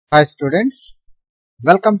Hi students,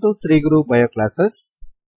 welcome to SREEGURUBIOCLASSES.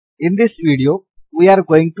 In this video, we are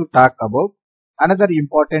going to talk about another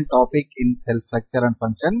important topic in cell structure and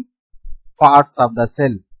function, parts of the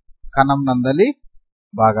cell. కణం నందలి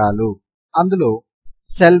భాగాలు. అందులో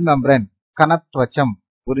cell membrane కణత్వచం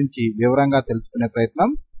గురించి వివరంగా తెలుసుకునే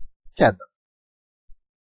ప్రయత్నం చేద్దాం.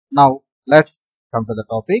 Now let's come to the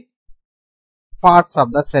topic, parts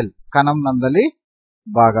of the cell. కణం నందలి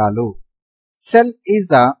భాగాలు. Cell is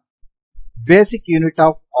the basic unit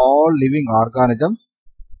of all living organisms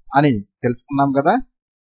అని తెలుసుకున్నాం కదా.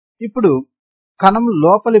 ఇప్పుడు కణం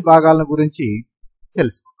లోపలి భాగాల గురించి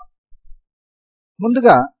తెలుసుకుందాం.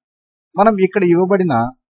 ముందుగా మనం ఇక్కడ ఇవ్వబడిన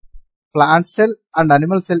plant cell and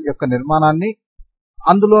animal cell యొక్క నిర్మాణాన్ని,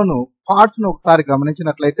 అందులోను పార్ట్స్ ను ఒకసారి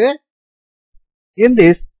గమనించినట్లయితే, in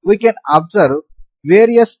this we can observe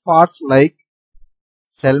various parts like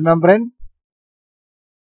cell membrane,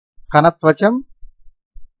 కణత్వచం,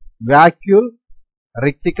 vacuole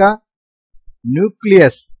రిక్తిక,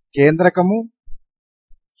 nucleus కేంద్రకము,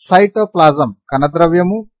 cytoplasm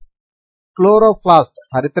కణద్రవ్యము, chloroplast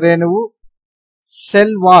హరితరేణువు,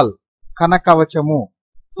 cell wall కణకవచము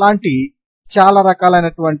లాంటి చాలా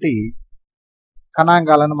రకాలైనటువంటి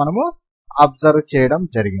కణాంగాలను మనము అబ్జర్వ్ చేయడం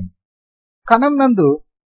జరిగింది. కణం నందు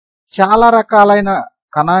చాలా రకాలైన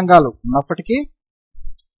కణాంగాలు ఉన్నప్పటికీ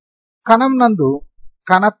కణం నందు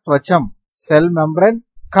కణత్వచం సెల్ మెంబ్రేన్,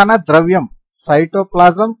 కణద్రవ్యం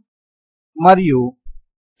సైటోప్లాజం మరియు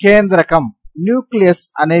కేంద్రకం న్యూక్లియస్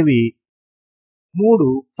అనేవి మూడు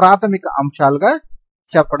ప్రాథమిక అంశాలుగా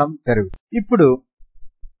చెప్పడం జరిగింది. ఇప్పుడు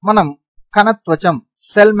మనం కణత్వచం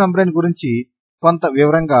సెల్ మెంబ్రేన్ గురించి కొంత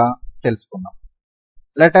వివరంగా తెలుసుకుందాం.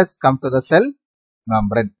 Let us come to the cell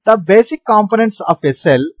membrane. The basic components of a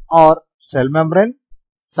cell are cell membrane,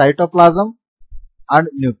 cytoplasm and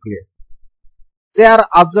nucleus. They are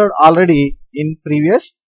observed already in previous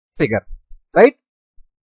figure, right?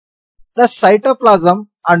 The cytoplasm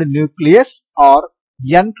and nucleus are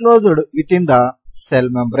enclosed within the cell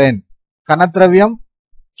membrane. కణద్రవ్యం,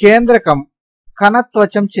 కేంద్రకం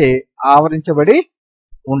కణత్వచం చే ఆవరించబడి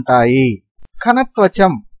ఉంటాయి.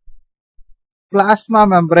 కణత్వచం plasma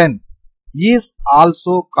membrane is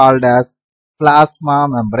also called as plasma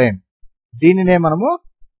membrane. దీనినే మనము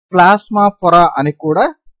plasma పొర అని కూడా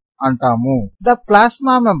అంటాము. The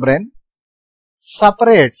plasma membrane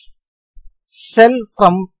separates cell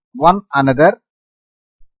from one another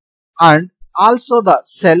and also the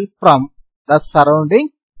cell from the surrounding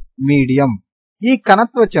medium. ఈ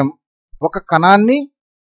కణత్వచం ఒక కణాన్ని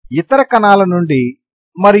ఇతర కణాల నుండి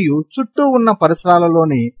మరియు చుట్టూ ఉన్న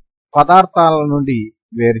పరిసరాలలోని పదార్థాల నుండి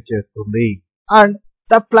వేరు చేస్తుంది. And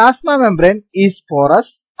the plasma membrane is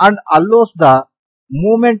porous and allows the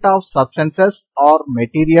movement of substances or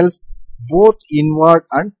materials both inward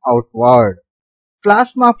and outward.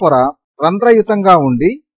 Plasma పొర రంధ్రయుతంగా ఉండి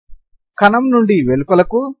కణం నుండి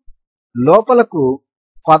వెలుపలకు లోపలకు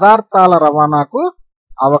పదార్థాల రవాణాకు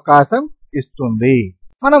అవకాశం ఇస్తుంది.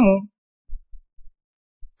 మనము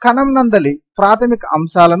కణం నందలి ప్రాథమిక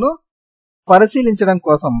అంశాలను పరిశీలించడం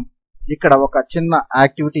కోసం ఇక్కడ ఒక చిన్న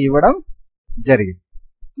యాక్టివిటీ ఇవ్వడం జరిగింది.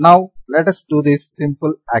 Now let us do this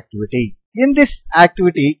simple activity. In this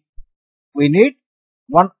activity we need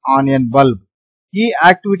one onion bulb. ఈ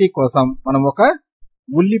యాక్టివిటీ కోసం మనం ఒక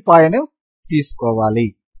ఉల్లిపాయను తీసుకోవాలి.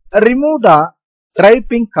 Remove the dry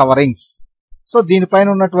pink coverings. So దీనిపైన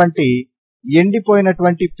ఉన్నటువంటి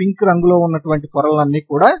ఎండిపోయినటువంటి పింక్ రంగులో ఉన్నటువంటి పొరలన్నీ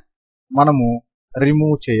కూడా మనము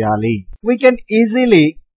రిమూవ్ చేయాలి. We can easily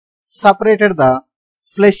separated the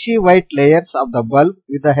fleshy white layers of the bulb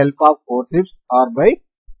with the help of forceps or by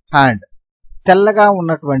hand. తెల్లగా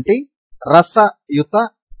ఉన్నటువంటి రసయుత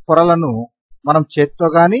పొరలను మనం చేత్తో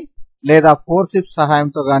గాని లేదా ఫోర్సిప్స్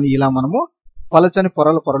సహాయంతో గాని ఇలా మనము పలచని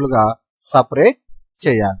పొరలుగా సపరేట్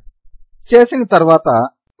చేయాలి. చేసిన తర్వాత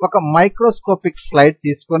ఒక మైక్రోస్కోపిక్ స్లైడ్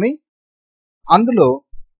తీసుకొని అందులో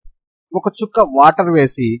ఒక చుక్క వాటర్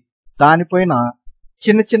వేసి దానిపైన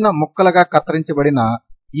చిన్న చిన్న ముక్కలుగా కత్తిరించబడిన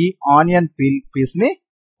ఈ ఆనియన్ పీస్ ని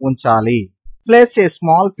ఉంచాలి. Place a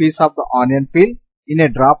small piece of the onion peel in a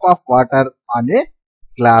drop of water on a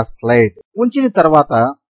glass slide. ఉంచిన తర్వాత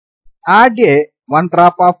add A 1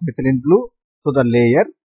 drop of methylene blue to the layer.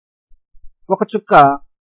 ఒక చుక్క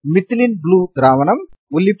మిథిలిన్ బ్లూ ద్రావణం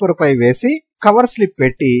ఉల్లిపొరపై వేసి కవర్ స్లిప్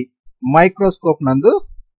పెట్టి microscope నందు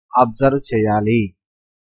observe చేయాలి.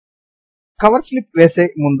 Cover slip వేసే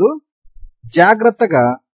ముందు జాగ్రత్తగా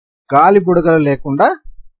గాలి బుడగలు లేకుండా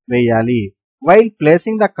వేయాలి. While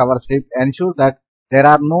placing the cover slip, ensure that there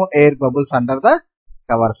are no air bubbles under the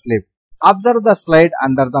cover slip. Observe the slide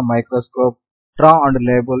under the microscope. Draw and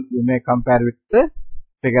label. You may compare with the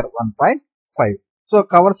figure 1.5. So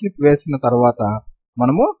cover slip వేసిన తర్వాత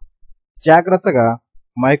మనము జాగ్రత్తగా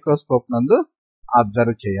microscope నందు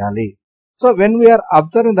observe చేయాలి. So when we are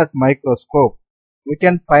observing that microscope we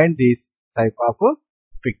can find this type of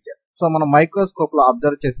picture. So మనం microscope లో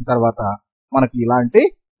observe చేసిన తర్వాత మనకి ఇలాంటి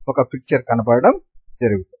ఒక పిక్చర్ కనపడడం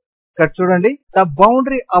జరుగుతుంది. ఇక్కడ చూడండి, the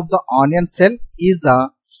boundary of the onion cell is the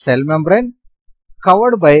cell membrane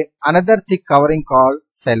covered by another thick covering called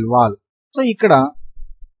cell wall. So ఇక్కడ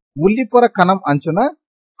ఉల్లిపొర కణం అంచున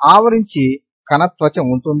ఆవరించి కణత్వచ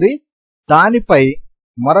ఉంటుంది. దానిపై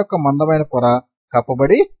మరొక మందమైన పొర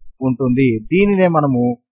కప్పబడి ఉంటుంది. దీనినే మనము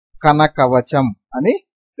కణకవచం అని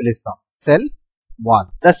పిలుస్తాం, cell wall.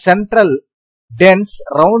 The central dense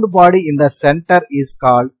round body in the centre is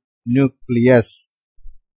called nucleus.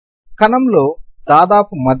 కణంలో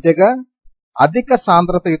దాదాపు మధ్యగా అధిక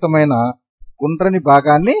సాంద్రతయుతమైన గుండ్రని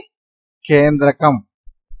భాగాన్ని కేంద్రకం,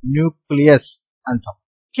 న్యూక్లియస్ అంటాం.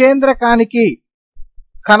 కేంద్రకానికి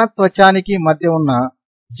కణత్వచానికి మధ్య ఉన్న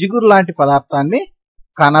జిగురు లాంటి పదార్థాన్ని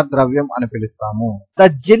కణద్రవ్యం అని పిలుస్తాము. The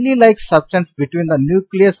jelly like substance between the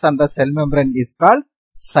nucleus and the cell membrane is called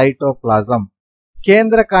cytoplasm.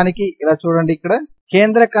 కేంద్రకానికి ఇలా చూడండి, ఇక్కడ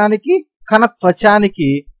కేంద్రకానికి కణత్వచానికి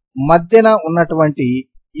మధ్యన ఉన్నటువంటి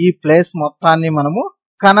ఈ ప్లేస్ మొత్తాన్ని మనము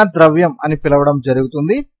కణద్రవ్యం అని పిలవడం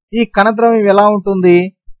జరుగుతుంది. ఈ కణద్రవ్యం ఎలా ఉంటుంది?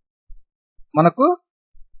 మనకు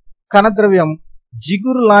కణద్రవ్యం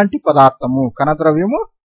జిగురు లాంటి పదార్థము, కణద్రవ్యము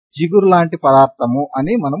జిగురు లాంటి పదార్థము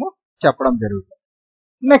అని మనము చెప్పడం జరుగుతుంది.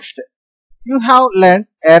 Next, you have learned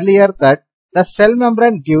earlier that the cell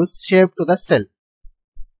membrane gives shape to the cell.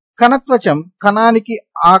 కణత్వచం కణానికి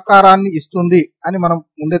ఆకారాన్ని ఇస్తుంది అని మనం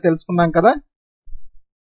ముందే తెలుసుకున్నాం కదా.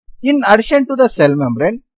 In addition to the cell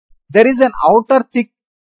membrane, there is an outer thick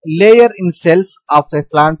layer in cells of the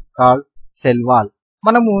plants called cell wall.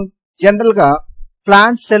 మనము general గా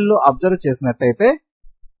ప్లాంట్ సెల్ లో అబ్జర్వ్ చేసినట్టయితే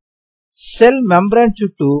సెల్ మెంబ్రేన్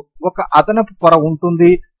చుట్టూ ఒక అదనపు పొర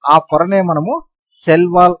ఉంటుంది. ఆ పొరనే మనము సెల్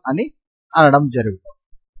వాల్ అని అనడం జరుగుతుంది.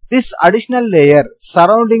 This additional layer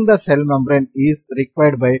surrounding the cell membrane is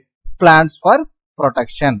required by plants for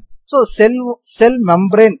protection. So cell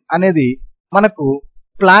membrane అనేది మనకు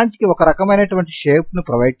ప్లాంట్ కి ఒక రకమైనటువంటి షేప్ ను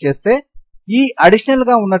ప్రొవైడ్ చేస్తే, ఈ అడిషనల్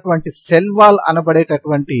గా ఉన్నటువంటి సెల్ వాల్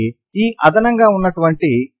అనబడేటటువంటి ఈ అదనంగా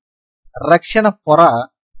ఉన్నటువంటి రక్షణ పొర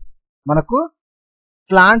మనకు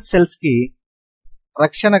ప్లాంట్ సెల్స్ కి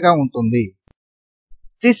రక్షణగా ఉంటుంది.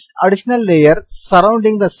 This additional layer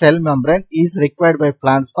surrounding the cell membrane is required by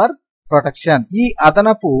plants for protection. ఈ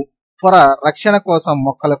అదనపు పొర రక్షణ కోసం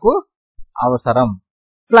మొక్కలకు అవసరం.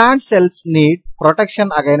 Plant cells need protection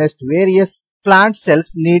against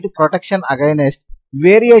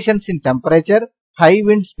variations in temperature, high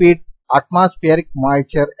wind speed, atmospheric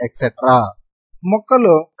moisture, etc.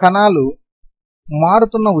 మొక్కలు కణాలు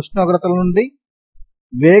మారుతున్న ఉష్ణోగ్రతల నుండి,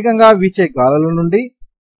 వేగంగా వీచే గాలుల నుండి,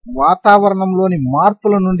 వాతావరణంలోని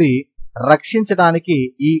మార్పుల నుండి రక్షించడానికి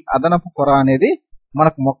ఈ అదనపు పొర అనేది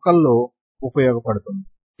మనకు మొక్కల్లో ఉపయోగపడుతుంది.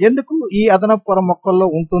 ఎందుకు ఈ అదనపు పొర మొక్కల్లో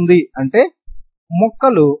ఉంటుంది అంటే,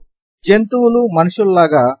 మొక్కలు జంతువులు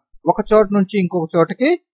మనుషుల్లాగా ఒక చోట నుంచి ఇంకొక చోటకి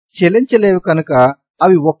చెలించలేవు కనుక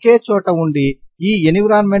అవి ఒకే చోట ఉండి ఈ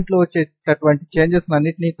ఎన్విరాన్మెంట్ లో వచ్చేటటువంటి చేంజెస్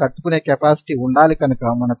అన్నిటినీ తట్టుకునే కెపాసిటీ ఉండాలి కనుక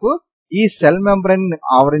మనకు ఈ సెల్ మెంబ్రేన్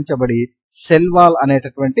ఆవరించబడి సెల్ వాల్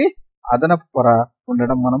అనేటటువంటి అదనపు పొర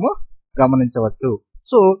ఉండడం మనము గమనించవచ్చు.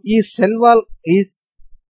 సో ఈ cell wall is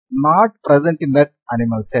not present in that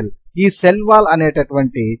animal cell. ఈ సెల్ వాల్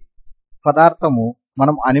అనేటటువంటి పదార్థము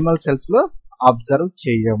మనం అనిమల్ సెల్స్ లో అబ్జర్వ్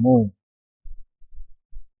చేయము.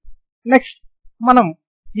 నెక్స్ట్, మనం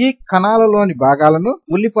ఈ కణాలలోని భాగాలను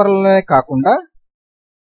ఉల్లిపొరలనే కాకుండా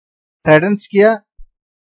ట్రెడెన్స్కియా,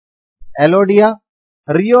 ఎలోడియా,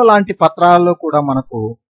 రియో లాంటి పత్రాలలో కూడా మనకు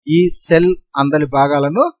ఈ సెల్ అందలి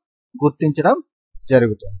భాగాలను గుర్తించడం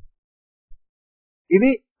జరుగుతుంది.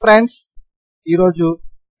 ఇది ఫ్రెండ్స్ ఈరోజు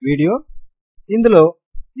వీడియో. ఇందులో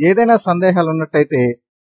ఏదైనా సందేహాలు ఉన్నట్టయితే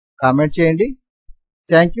కామెంట్ చేయండి.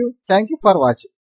 Thank you for watching.